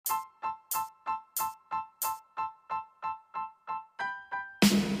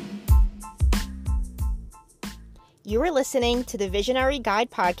You are listening to the Visionary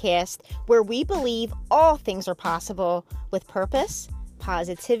Guide podcast, where we believe all things are possible with purpose,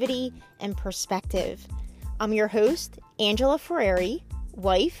 positivity, and perspective. I'm your host, Angela Ferrari,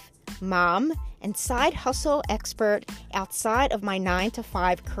 wife, mom, and side hustle expert outside of my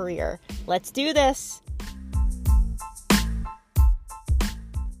 9-to-5 career. Let's do this.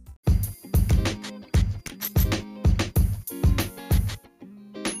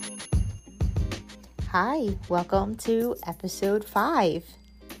 Hi, welcome to episode 5.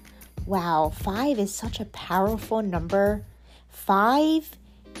 Wow, 5 is such a powerful number. 5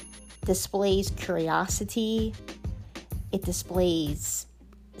 displays curiosity. It displays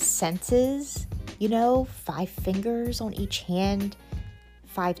senses, 5 fingers on each hand,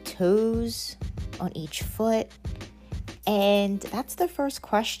 5 toes on each foot. And that's the first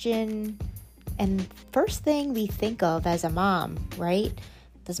question and first thing we think of as a mom, right?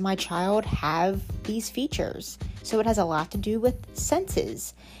 Does my child have these features? So it has a lot to do with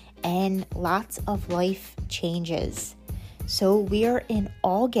senses and lots of life changes. So we are in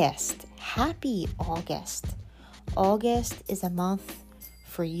August. Happy August. August is a month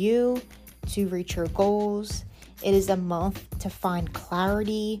for you to reach your goals. It is a month to find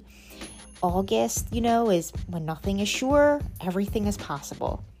clarity. August, is when nothing is sure, everything is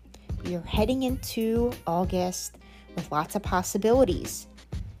possible. We are heading into August with lots of possibilities.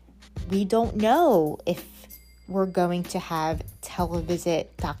 We don't know if we're going to have televisit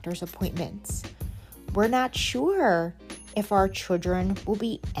doctor's appointments. We're not sure if our children will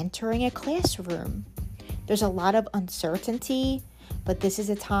be entering a classroom. There's a lot of uncertainty, but this is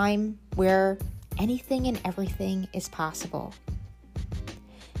a time where anything and everything is possible.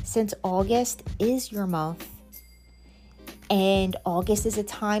 Since August is your month, and August is a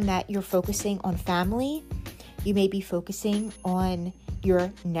time that you're focusing on family, you may be focusing on your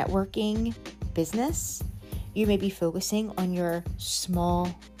networking business. You may be focusing on your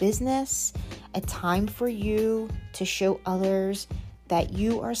small business, a time for you to show others that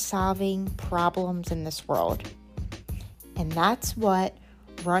you are solving problems in this world. And that's what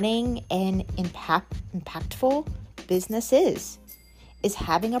running an impactful business is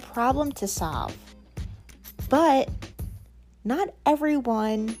having a problem to solve. But not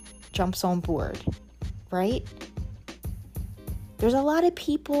everyone jumps on board, right? There's a lot of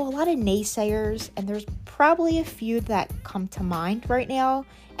people, a lot of naysayers, and there's probably a few that come to mind right now,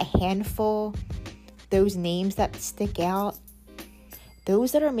 a handful, those names that stick out,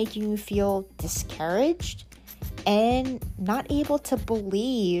 those that are making you feel discouraged and not able to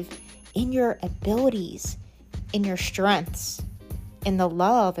believe in your abilities, in your strengths, in the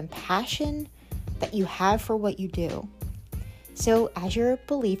love and passion that you have for what you do. So as your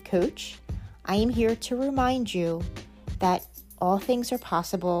belief coach, I am here to remind you that all things are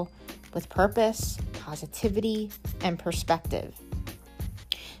possible with purpose, positivity, and perspective.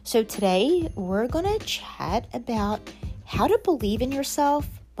 So today, we're going to chat about how to believe in yourself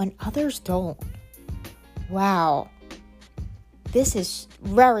when others don't. Wow, this is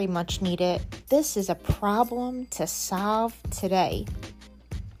very much needed. This is a problem to solve today.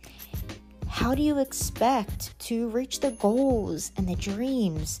 How do you expect to reach the goals and the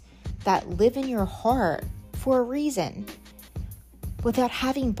dreams that live in your heart for a reason, without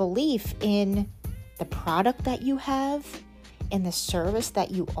having belief in the product that you have, in the service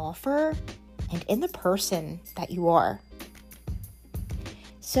that you offer, and in the person that you are?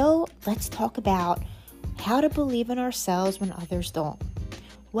 So let's talk about how to believe in ourselves when others don't.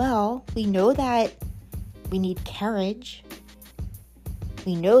 Well, we know that we need courage.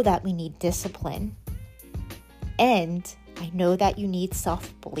 We know that we need discipline. And I know that you need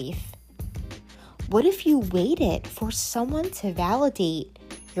self-belief. What if you waited for someone to validate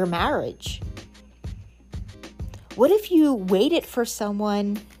your marriage? What if you waited for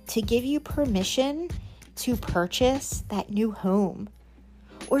someone to give you permission to purchase that new home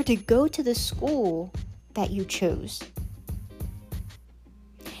or to go to the school that you chose?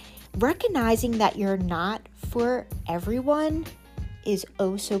 Recognizing that you're not for everyone is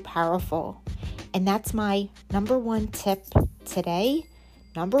oh so powerful. And that's my number 1 tip today.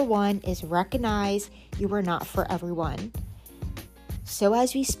 Number 1 is recognize you are not for everyone. So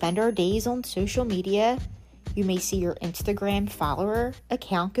as we spend our days on social media, you may see your Instagram follower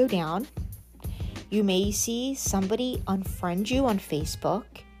account go down. You may see somebody unfriend you on Facebook,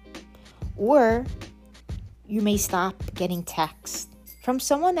 or you may stop getting texts from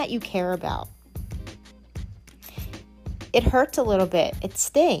someone that you care about. It hurts a little bit. It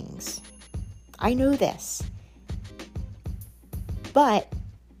stings. I know this. But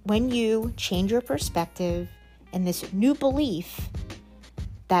when you change your perspective and this new belief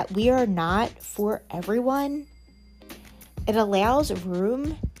that we are not for everyone, It allows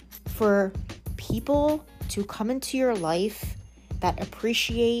room for people to come into your life that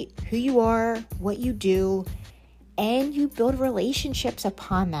appreciate who you are, what you do, and you build relationships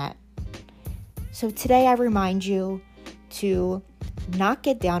upon that. So today I remind you to not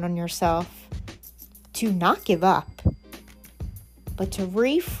get down on yourself, to not give up, but to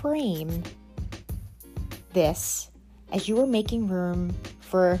reframe this as you are making room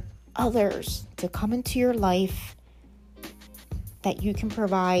for others to come into your life that you can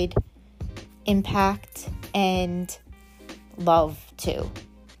provide impact and love to.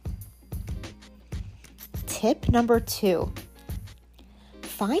 Tip number 2,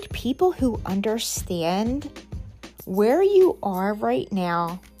 find people who understand where you are right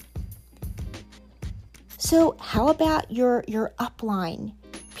now. So how about your upline?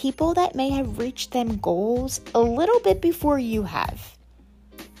 People that may have reached them goals a little bit before you have.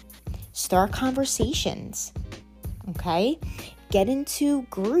 Start conversations, okay? Get into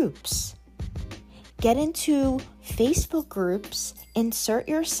groups. Get into Facebook groups, insert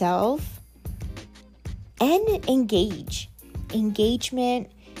yourself, and engage.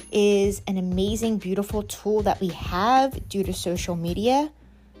 Engagement is an amazing, beautiful tool that we have due to social media.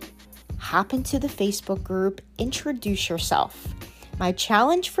 Hop into the Facebook group, introduce yourself. My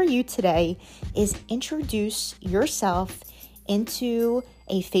challenge for you today is introduce yourself into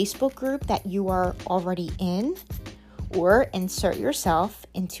a Facebook group that you are already in, or insert yourself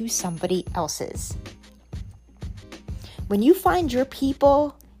into somebody else's. When you find your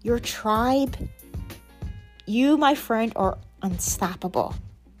people, your tribe, you, my friend, are unstoppable.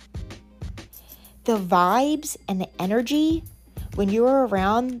 The vibes and the energy when you're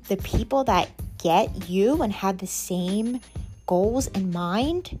around the people that get you and have the same goals in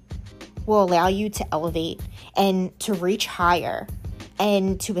mind will allow you to elevate and to reach higher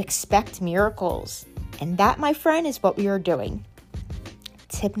and to expect miracles. And that, my friend, is what we are doing.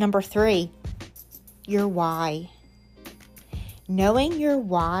 Tip number 3, your why. Knowing your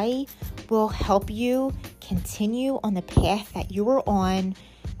why will help you continue on the path that you were on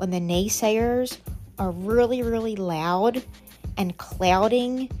when the naysayers are really, really loud and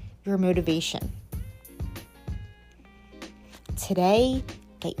clouding your motivation. Today,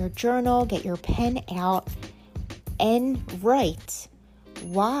 get your journal, get your pen out, and write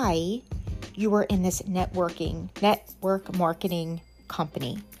why you are in this network marketing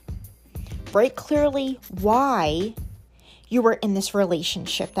company. Write clearly why you are in this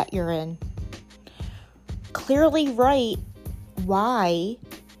relationship that you're in. Clearly write why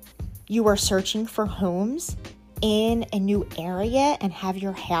you are searching for homes in a new area and have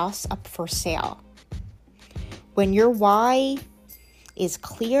your house up for sale. When your why is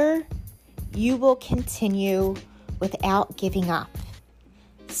clear, you will continue without giving up.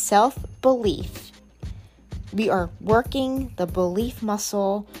 Self-belief. We are working the belief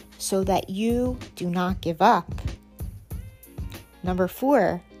muscle so that you do not give up. Number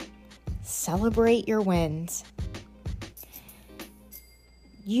 4, celebrate your wins.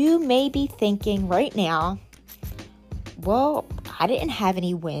 You may be thinking right now, well, I didn't have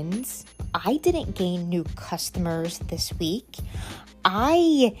any wins. I didn't gain new customers this week.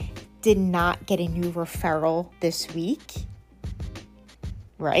 I did not get a new referral this week.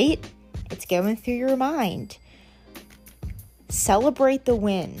 Right? It's going through your mind. Celebrate the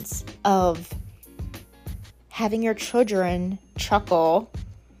wins of having your children chuckle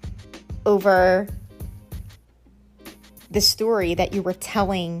over the story that you were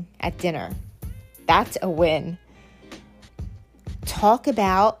telling at dinner. That's a win. Talk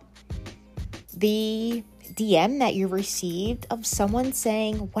about the DM that you received of someone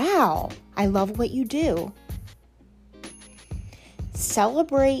saying, wow, I love what you do.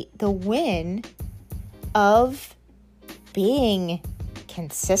 Celebrate the win of being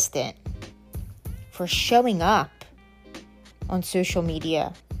consistent, for showing up on social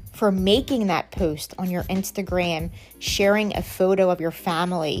media, for making that post on your Instagram, sharing a photo of your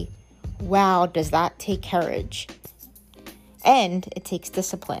family. Wow, does that take courage? And it takes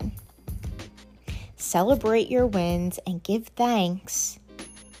discipline. Celebrate your wins and give thanks,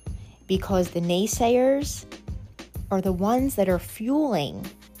 because the naysayers are the ones that are fueling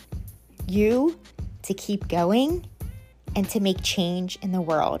you to keep going and to make change in the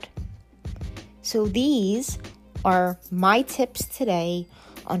world. So these are my tips today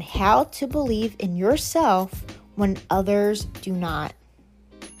on how to believe in yourself when others do not.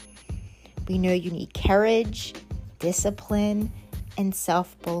 We know you need courage, discipline, and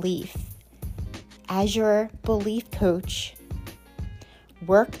self-belief. As your belief coach,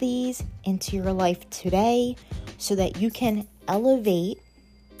 work these into your life today so that you can elevate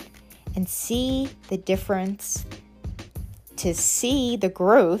and see the difference to see the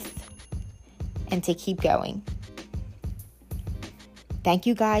growth and to keep going. Thank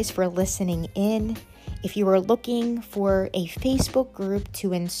you guys for listening in. If you are looking for a Facebook group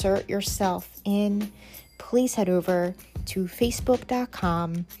to insert yourself in, please head over to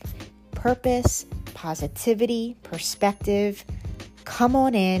facebook.com, Purpose, Positivity, Perspective. Come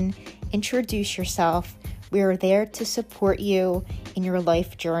on in, introduce yourself. We are there to support you in your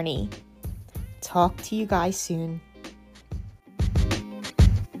life journey. Talk to you guys soon.